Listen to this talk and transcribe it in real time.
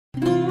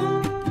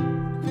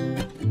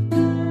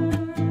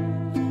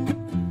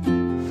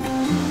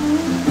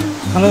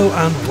Hello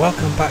and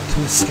welcome back to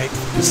Escape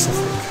the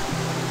Pacific.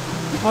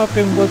 I've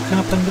been woken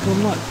up in the middle of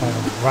the night by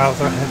a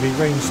rather heavy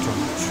rainstorm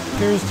which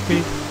appears to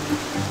be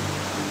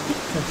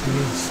getting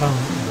me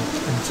somewhat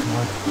into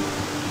my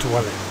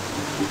dwelling.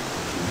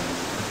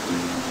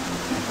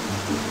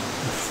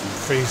 It's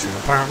freezing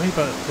apparently,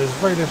 but there's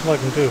very little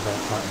I can do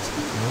about that.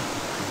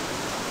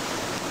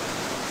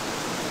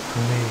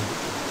 I mean,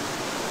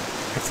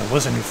 if there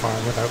was any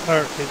firewood out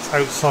there, it's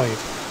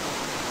outside.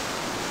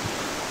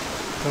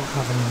 Don't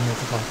have any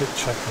nearby. I did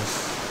check this.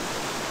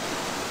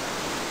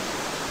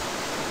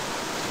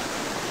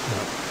 No,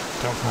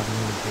 don't have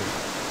any in here.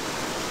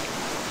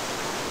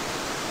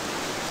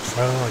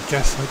 So I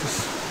guess I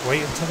just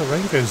wait until the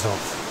rain goes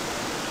off.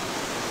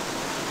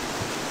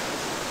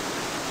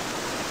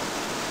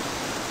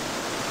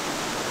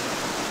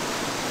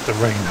 The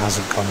rain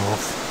hasn't gone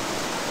off.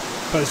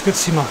 But it's good to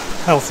see my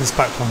health is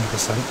back to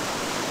 100%.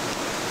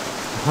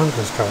 My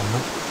hunger's going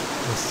up.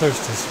 My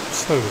thirst is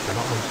slowly going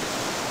up.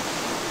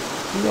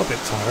 I'm a little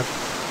bit tired,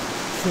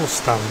 full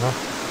stamina,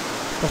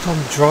 but I'm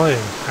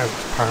drying out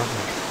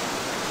apparently.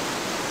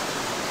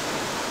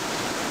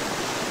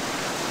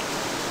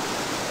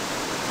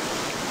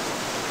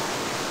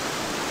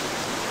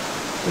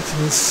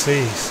 Vitamin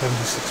C,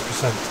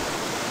 76%.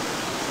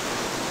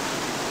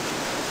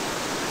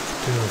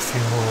 Do a few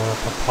more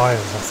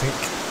papayas I think,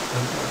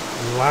 and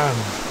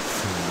lamb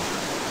food.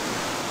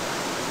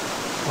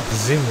 I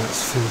presume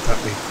that's food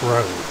that we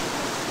grow,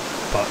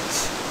 but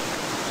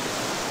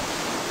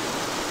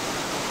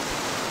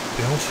to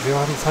be honest with you,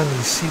 I haven't found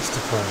any seeds to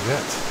grow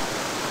yet.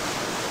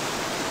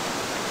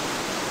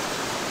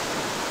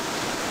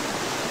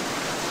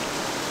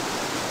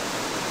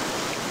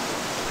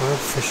 Boiled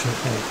fish and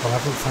egg. Well, I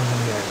haven't found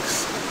any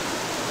eggs.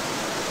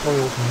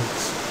 Boiled meat.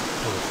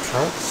 Boiled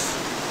carrots.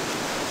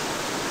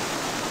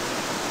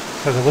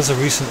 So there was a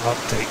recent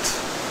update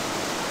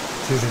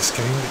to this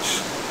game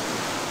which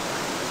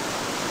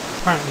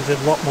apparently did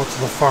a lot more to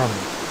the farming.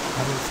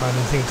 I haven't found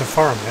anything to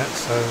farm yet,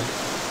 so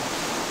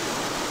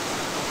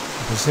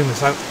I presume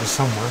it's out there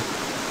somewhere.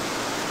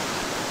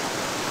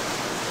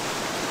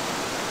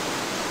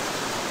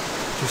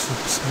 Just a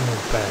small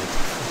bed.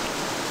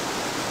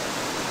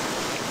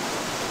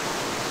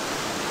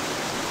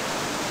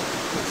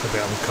 Looks a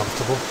bit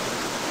uncomfortable.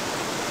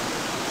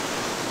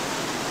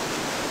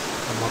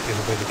 That might be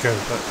the way to go,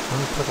 but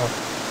I'll put up.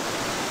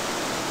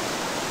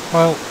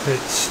 Well,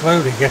 it's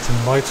slowly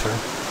getting lighter. I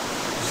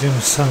presume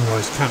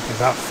sunrise can't be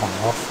that far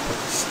off, but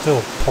it's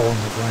still pouring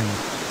with rain.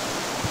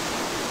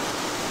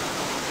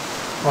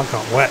 I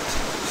got wet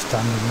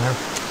standing there.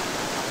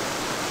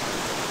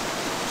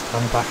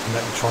 Stand back and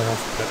let it dry off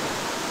a bit.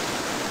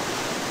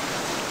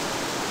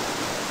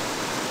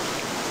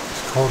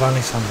 It's cold and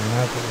sunny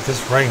now, but with this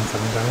rain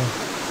coming down,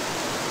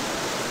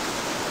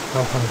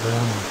 1200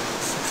 am,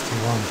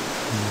 61.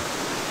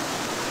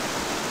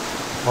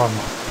 Well, I'm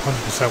not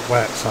 100%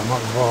 wet, so I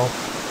might as well.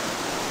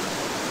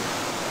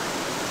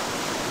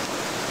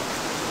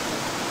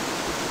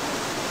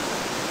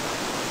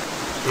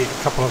 Eat a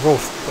couple of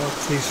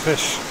these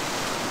fish.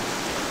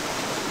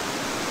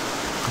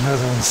 I know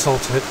they're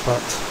unsalted,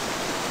 but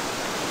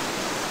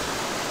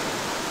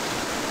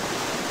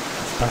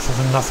it's better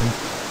than nothing.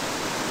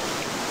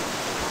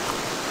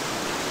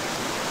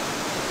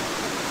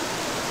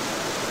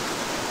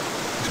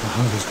 At least my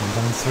hunger's gone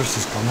down, thirst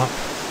has gone up.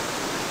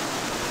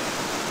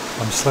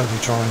 I'm slowly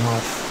drying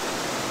off.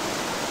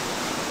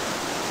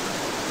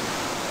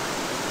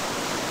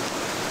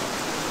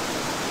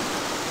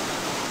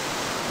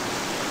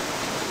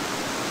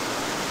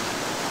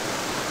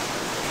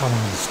 Come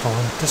on,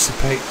 storm,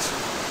 dissipate.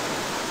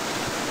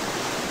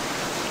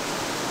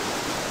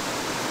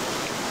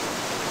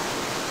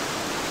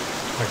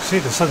 I can see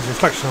the sun's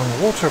reflection on the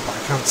water, but I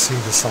can't see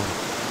the sun.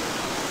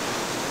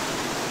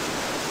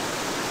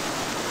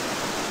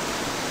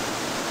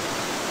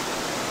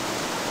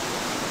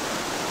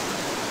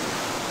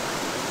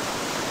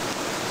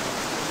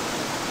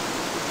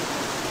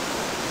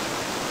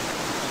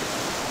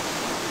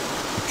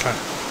 I can't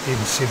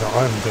even see the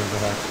island over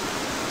there.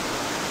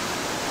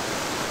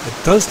 It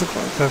does look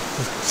like the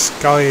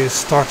sky is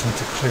starting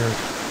to clear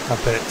a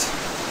bit.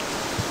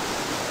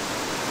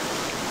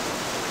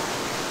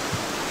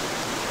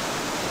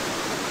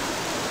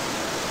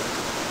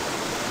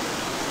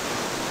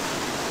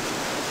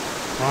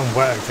 I'm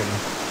wet again.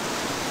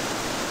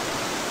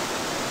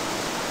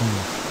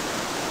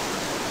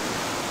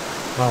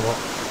 Well, what?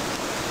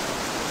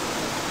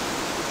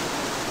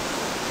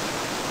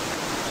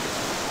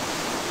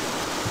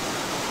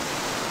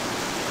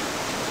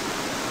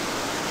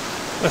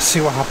 Let's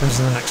see what happens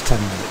in the next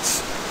 10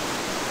 minutes.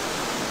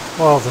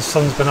 Well, the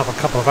sun's been up a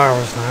couple of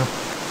hours now.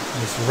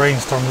 This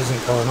rainstorm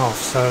isn't going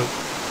off, so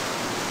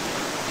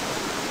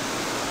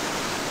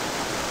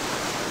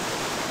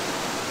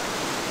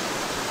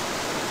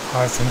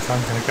I think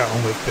I'm going to get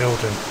on with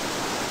building.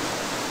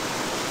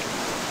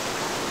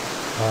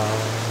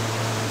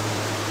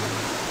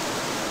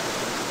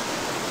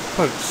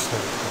 Boats, there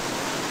we go.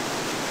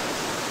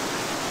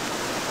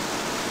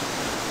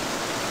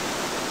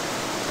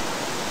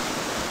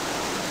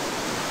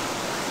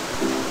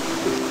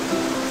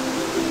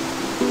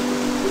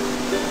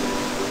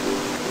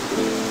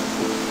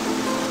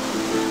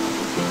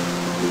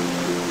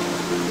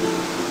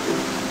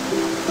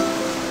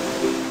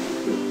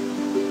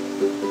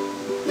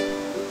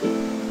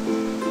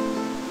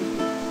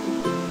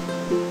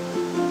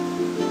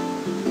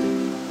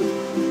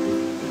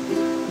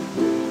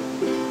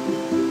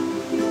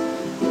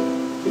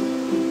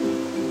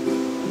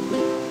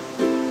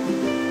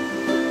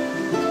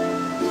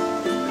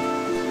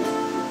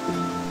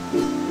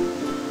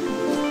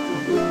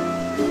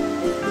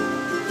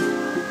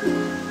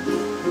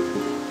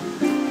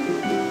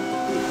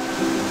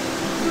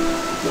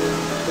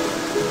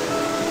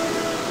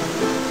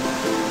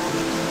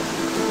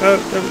 No,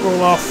 don't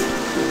roll off.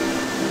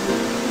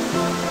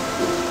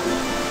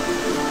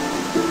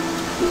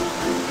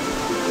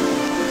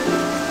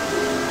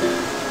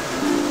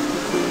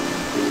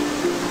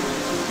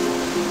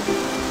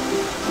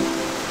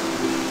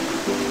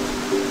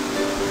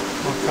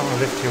 Why can't I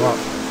lift you up?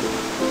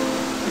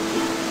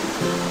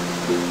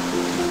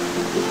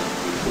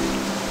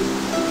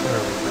 There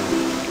we go.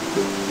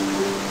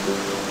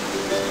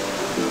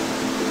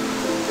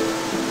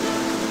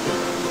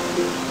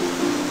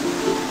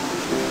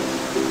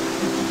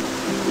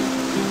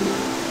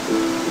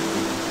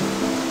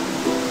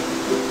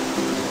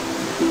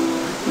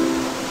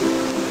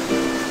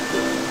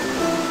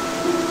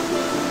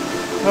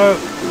 Oh.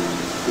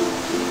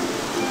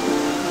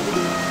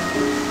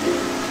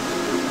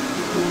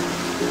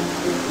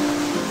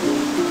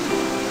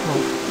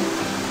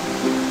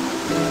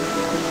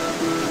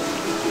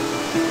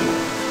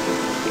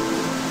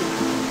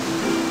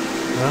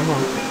 Come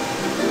on.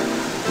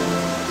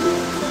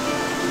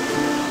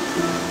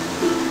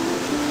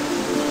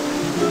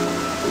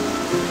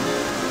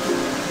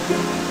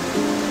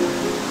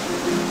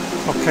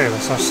 Okay,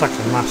 that's our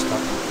second mast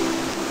up.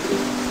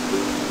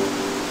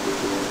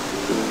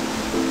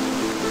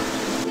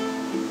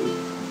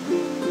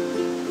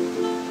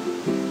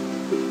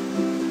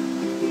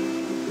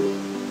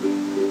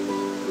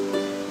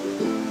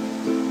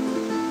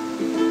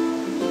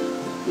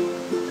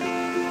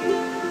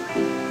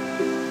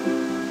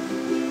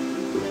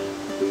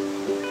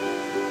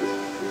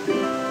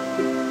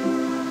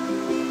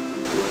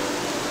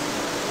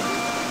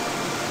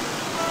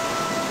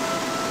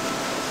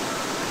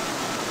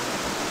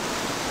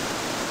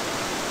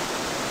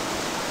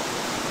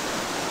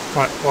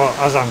 Right, well,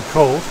 as I'm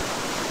cold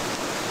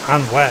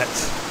and wet,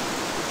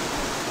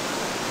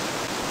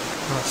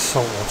 that's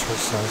salt water, it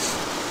says.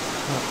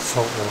 That's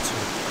salt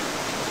water.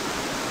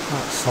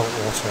 That's salt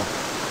water.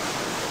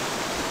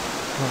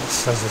 That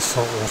says it's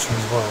salt water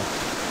as well.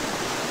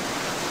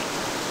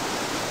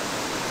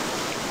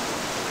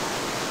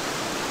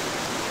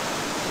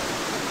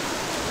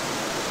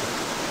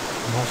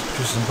 I must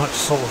produce as much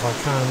salt as I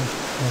can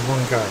in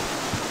one go.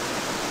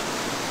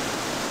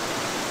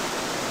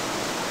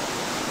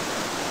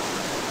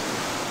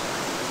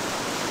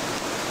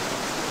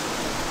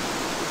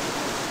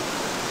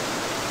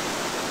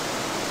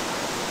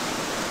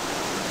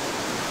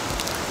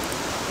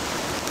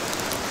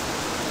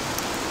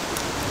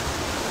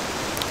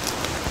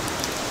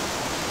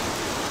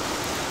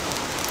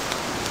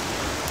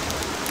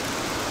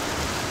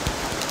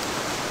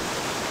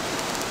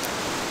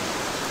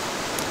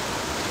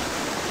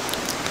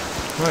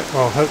 Right,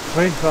 well,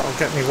 hopefully that'll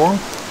get me warm.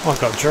 Oh,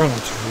 I've got a journal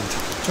to read.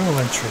 Journal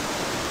entry.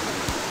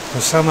 The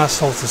cell mass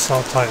holds the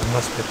cell tight and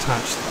must be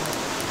attached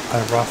by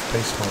a Raft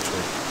base module.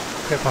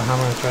 Pick up a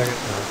hammer and drag it.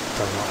 No,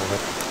 done that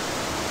already.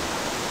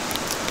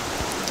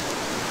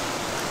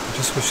 I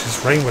just wish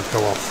this rain would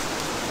go off.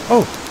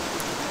 Oh!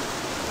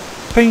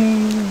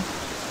 Ping!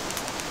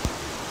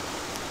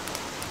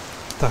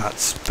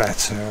 That's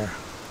better.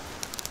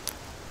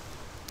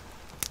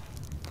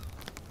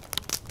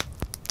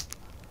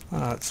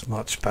 That's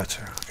much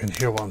better. I can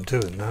hear what I'm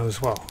doing now as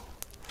well.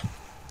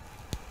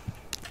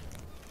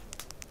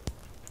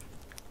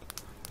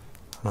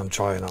 And I'm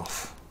drying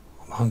off.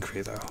 I'm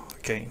hungry though,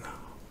 again.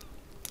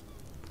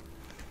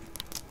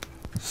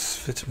 This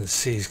vitamin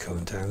C is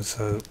going down,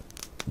 so...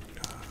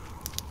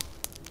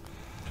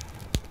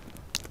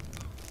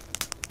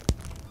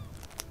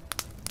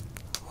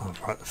 Oh,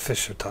 right, the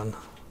fish are done.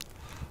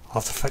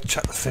 I'll have to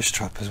check the fish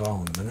trap as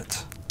well in a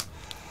minute.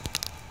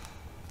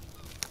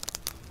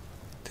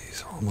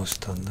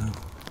 Almost done now.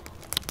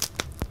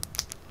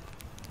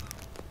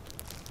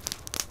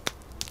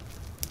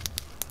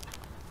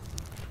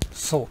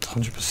 Salt,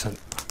 100%.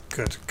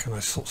 Good. Can I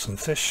salt some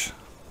fish?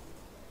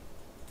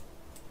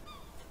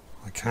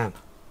 I can.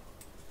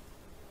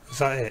 Is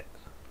that it?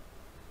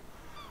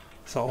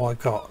 Is that all I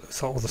got? Is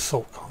that all the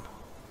salt gone?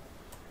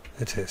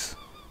 It is.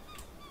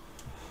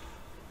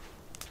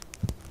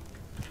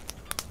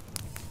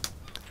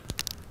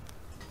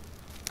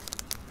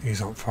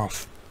 These aren't far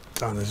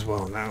done as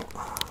well now.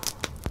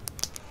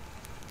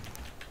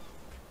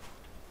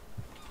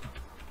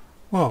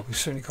 Well, we've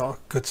certainly got a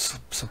good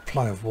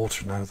supply of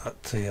water now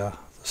that the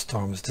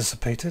storm has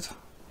dissipated.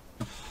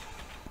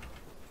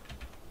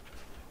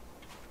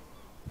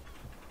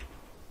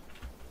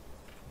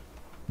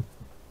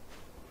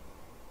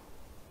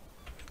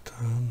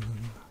 Done.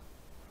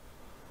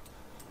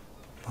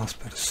 Last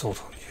bit of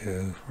salt on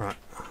you, right.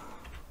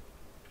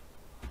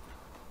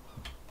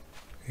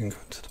 You can go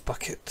into the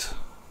bucket.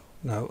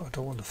 No, I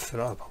don't want to fill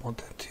it up, I want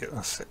to empty it,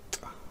 that's it.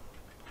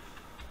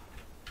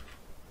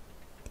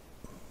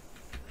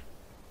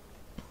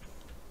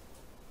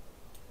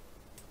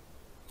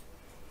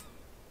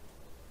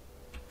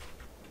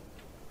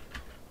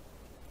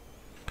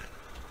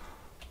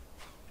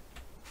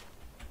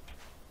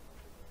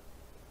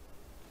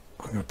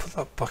 I'm going to put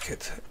that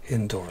bucket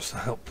indoors to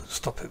help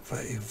stop it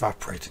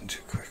evaporating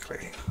too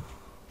quickly.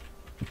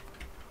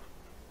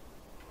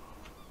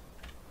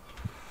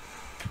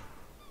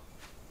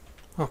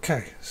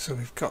 Okay, so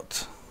we've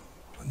got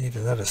We need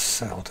another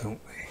cell, don't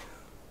we?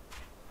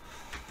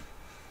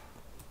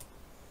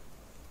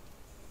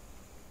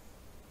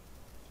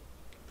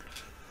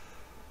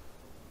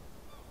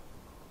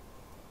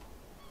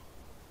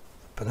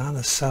 The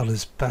banana cell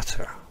is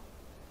better.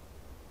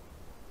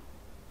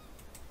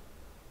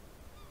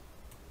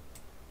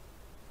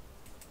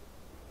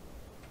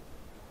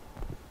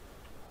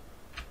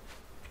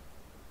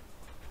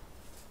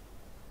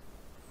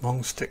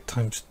 Long stick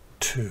times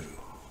 2.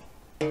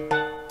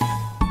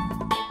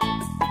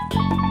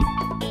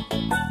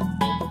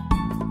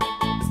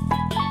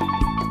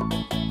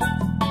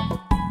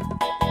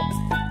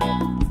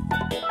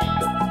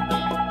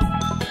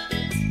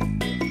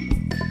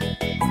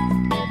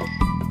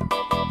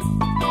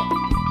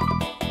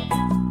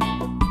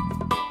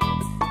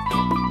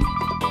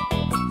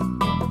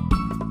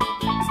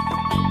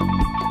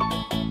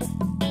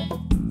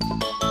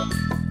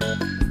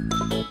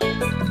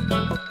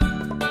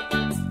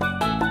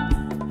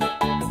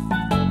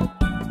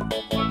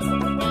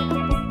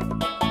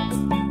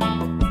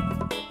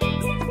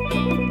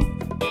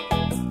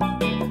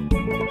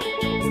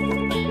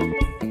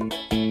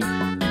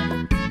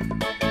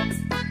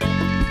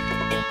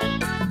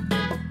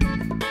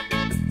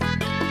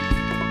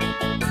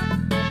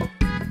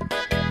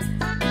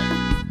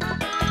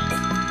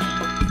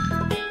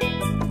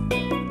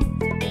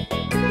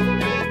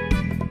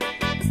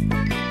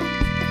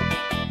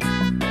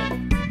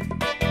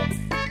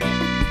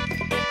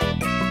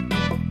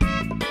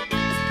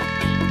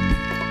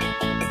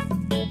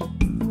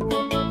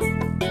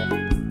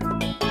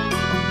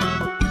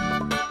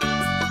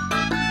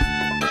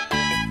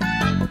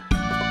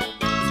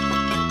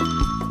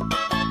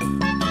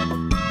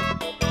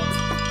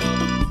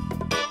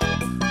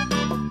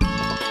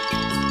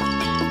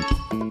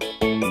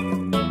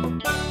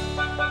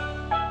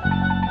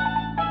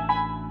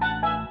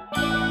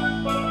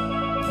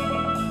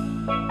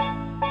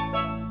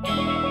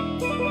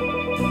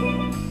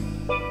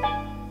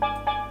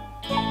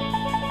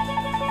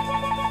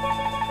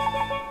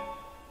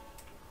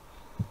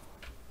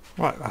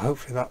 Right, well,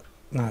 hopefully that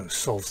now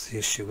solves the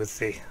issue with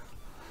the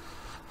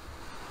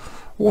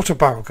water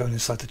barrel going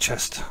inside the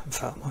chest. In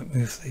fact, I might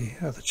move the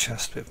other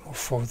chest a bit more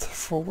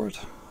forward.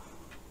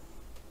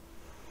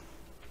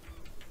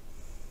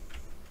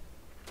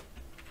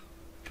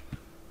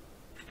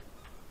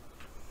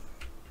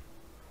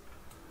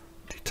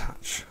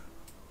 Detach.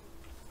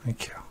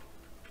 Thank you.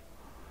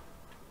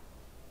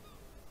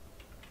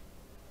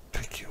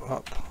 Pick you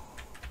up.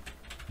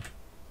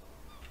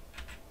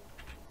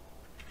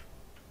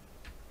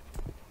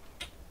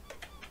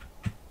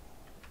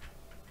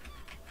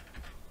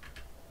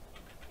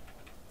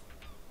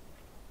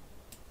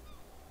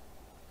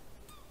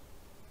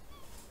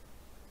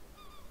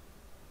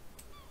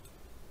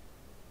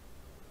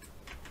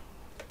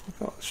 I've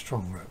got a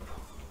strong rope.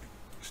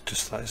 It's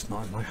just that it's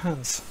not in my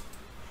hands.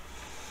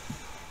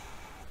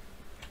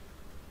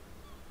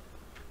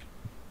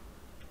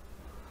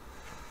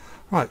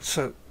 Right,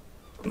 so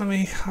let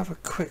me have a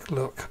quick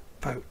look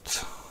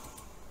about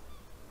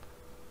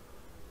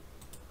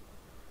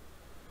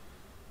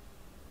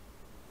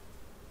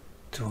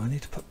do I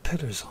need to put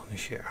pillars on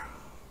here?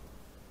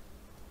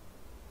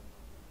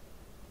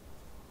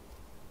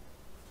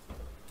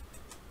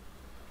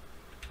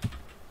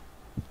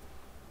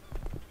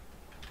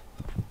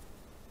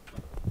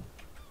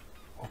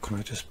 Or can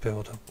I just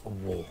build up a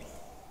wall?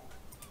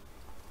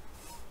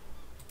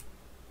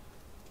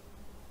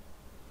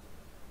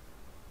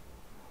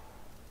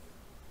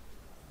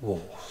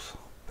 Walls,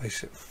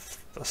 basic,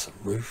 that's a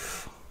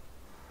roof.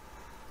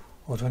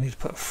 Or do I need to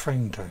put a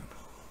frame down?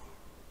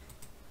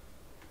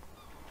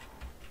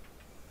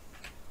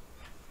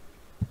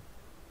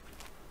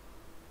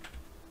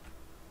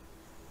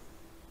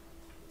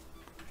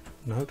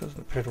 No, it doesn't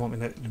appear to want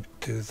me to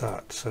do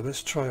that, so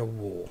let's try a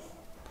wall.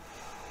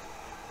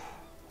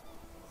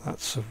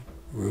 That's a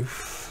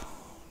roof.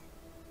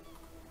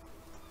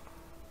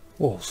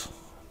 Walls.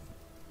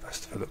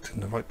 Best if I looked in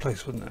the right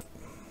place, wouldn't it?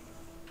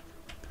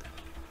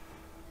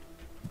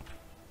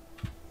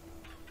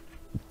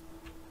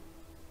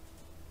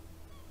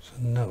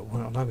 No, it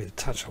won't allow me to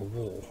attach a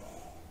wall.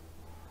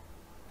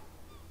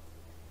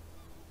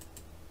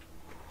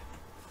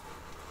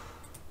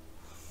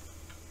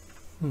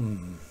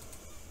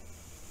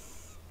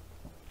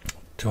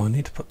 Do I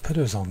need to put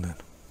pillars on then?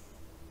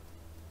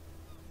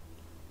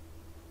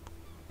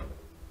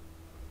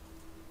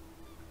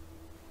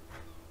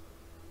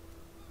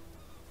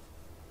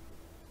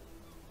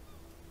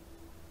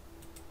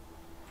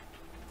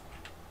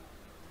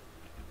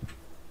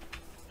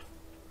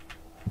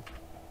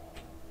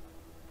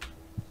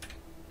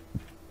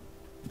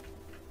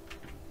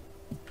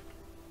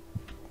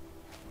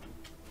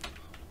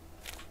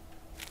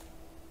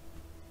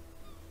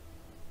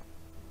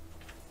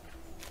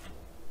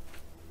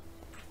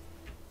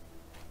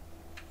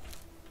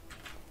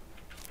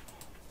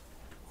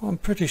 I'm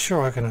pretty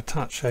sure I can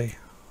attach a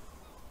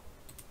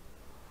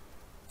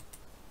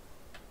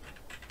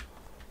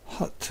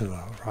hut to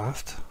a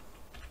raft.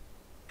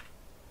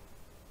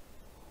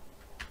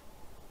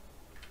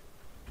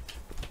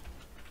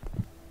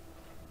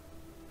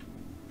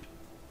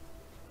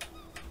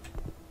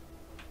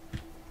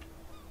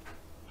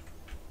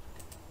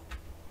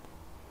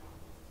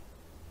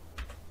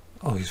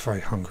 he's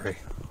very hungry.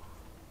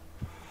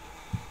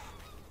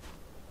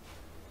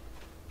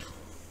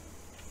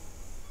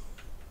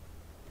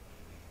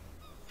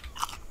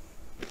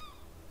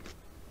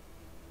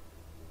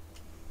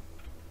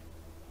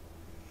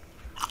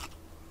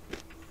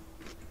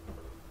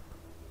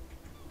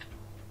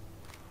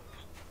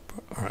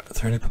 Alright, are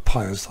there any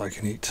papayas that I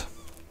can eat?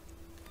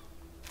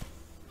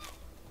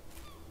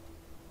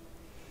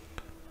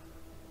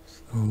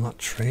 Still on that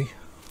tree.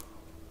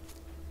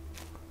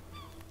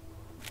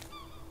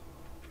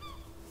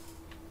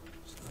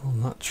 Still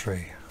on that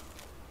tree.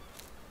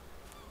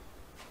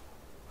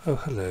 Oh,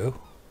 hello.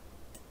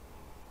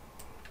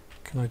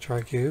 Can I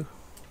drag you?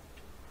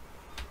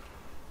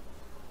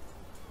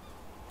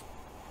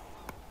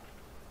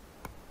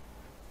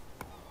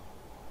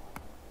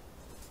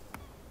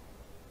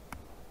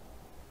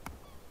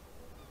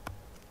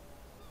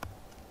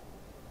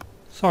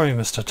 Sorry,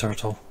 Mr.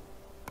 Turtle.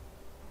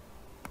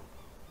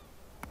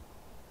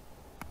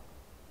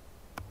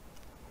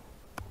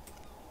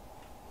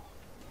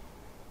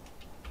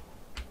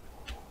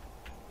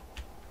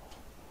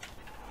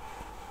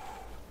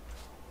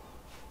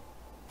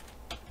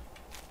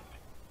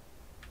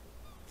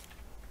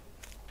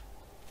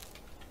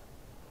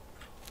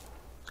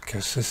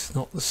 Guess this is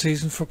not the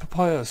season for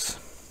papayas.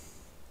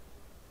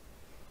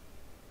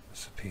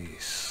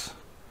 Recipes.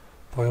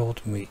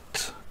 Boiled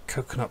meat.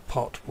 Coconut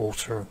pot,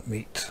 water,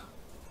 meat.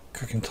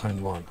 Cooking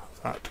time 1.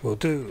 That will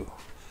do.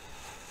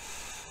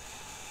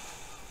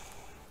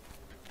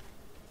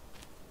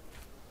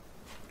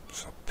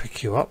 So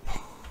pick you up.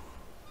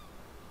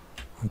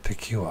 And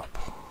pick you up.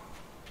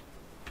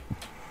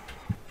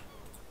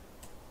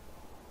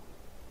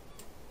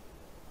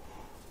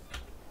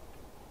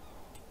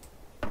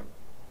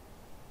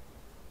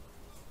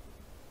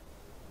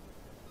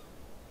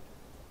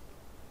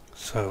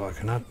 So I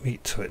can add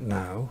meat to it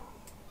now.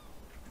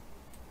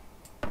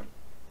 And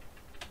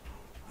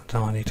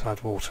now I need to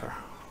add water.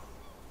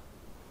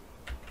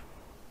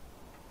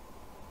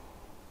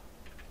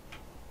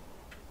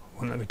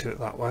 Won't let me do it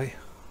that way.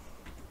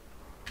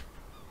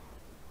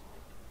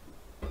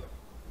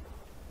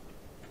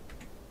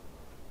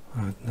 I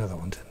had another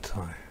one, didn't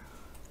I?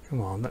 Come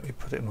on, let me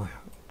put it in my...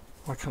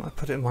 Why can't I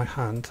put it in my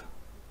hand?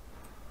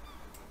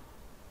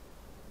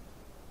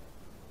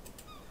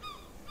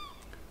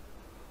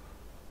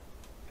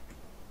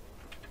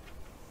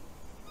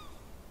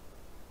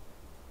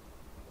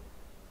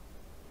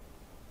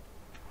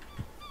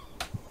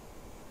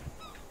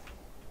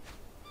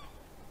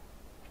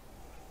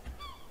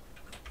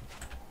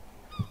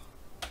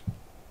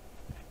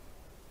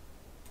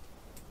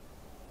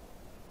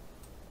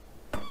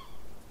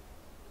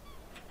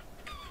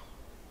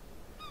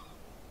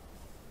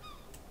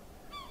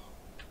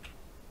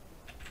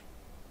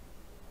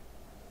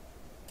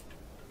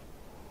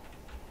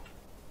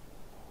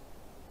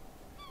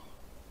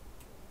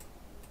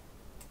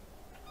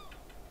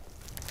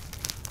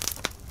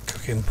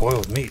 Cooking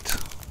boiled meat.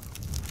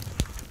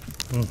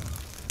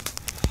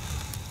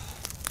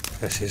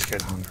 Yes, he's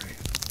getting hungry.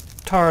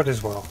 Tired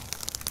as well.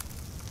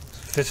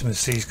 Vitamin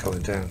C's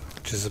going down,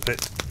 which is a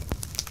bit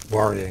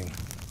worrying.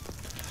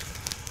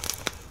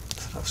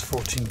 So that's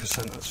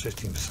 14%, that's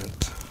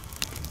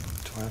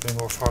 15%. Do I have any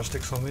more fire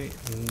sticks on me?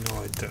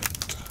 No, I don't.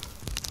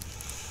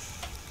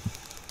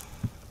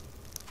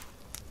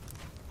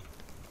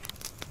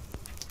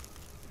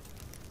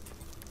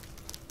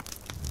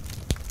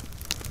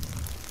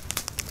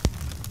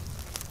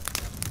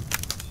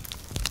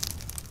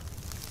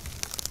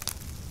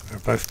 They're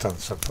both done,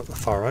 so put the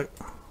fire out.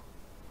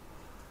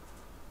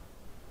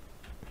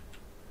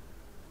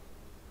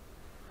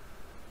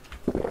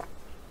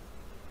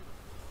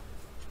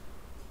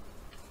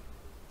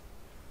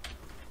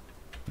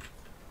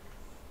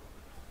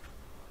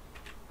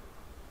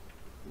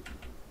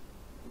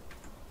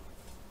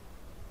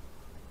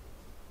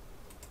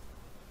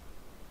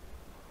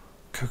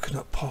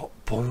 Coconut pot,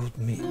 boiled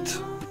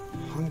meat.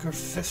 Hunger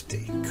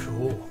 50,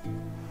 cool.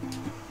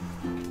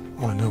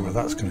 Oh, I know where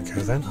that's going to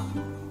go then.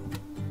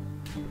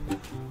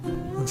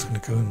 That's going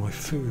to go in my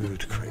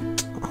food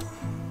crate.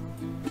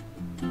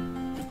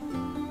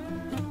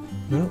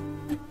 No.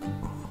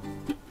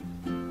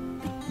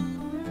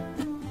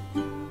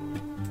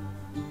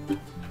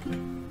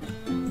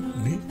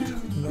 Meat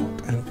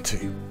not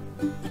empty.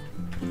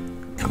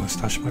 Can I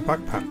stash my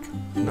backpack?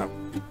 No.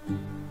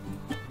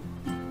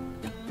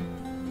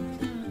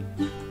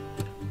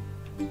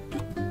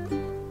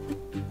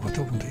 I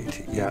don't want to eat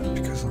it yet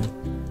because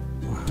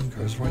my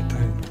hunger is right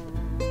down.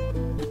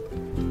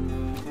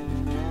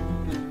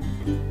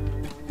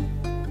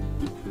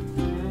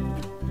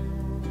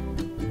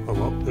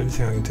 The only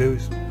thing I can do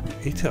is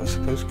eat it, I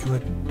suppose. I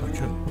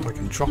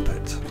can drop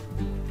it.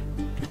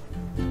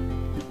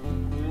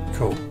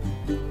 Cool.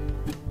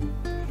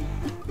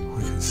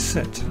 I can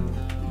sit.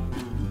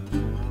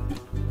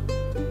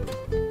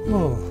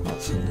 Oh,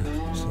 that's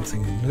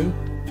something new.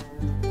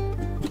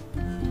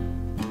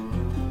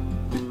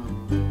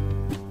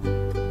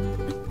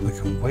 I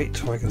can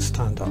wait or I can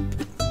stand up.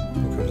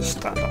 I'm going to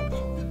stand up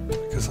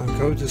because I'm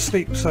going to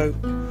sleep, so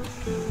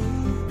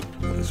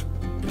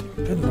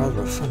been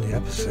rather a funny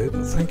episode,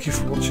 but thank you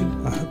for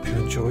watching. I hope you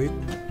enjoyed.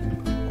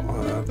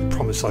 I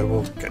promise I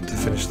will get to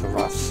finish the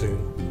raft soon.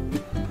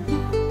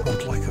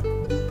 I'd like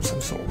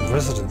some sort of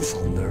residence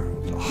on there,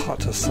 a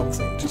hut or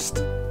something, just...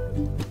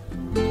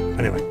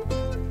 Anyway,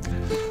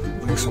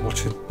 thanks for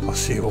watching. I'll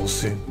see you all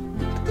soon.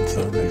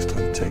 Until next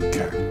time, take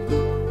care.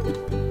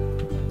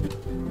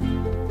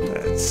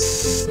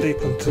 Let's sleep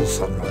until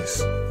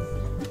sunrise.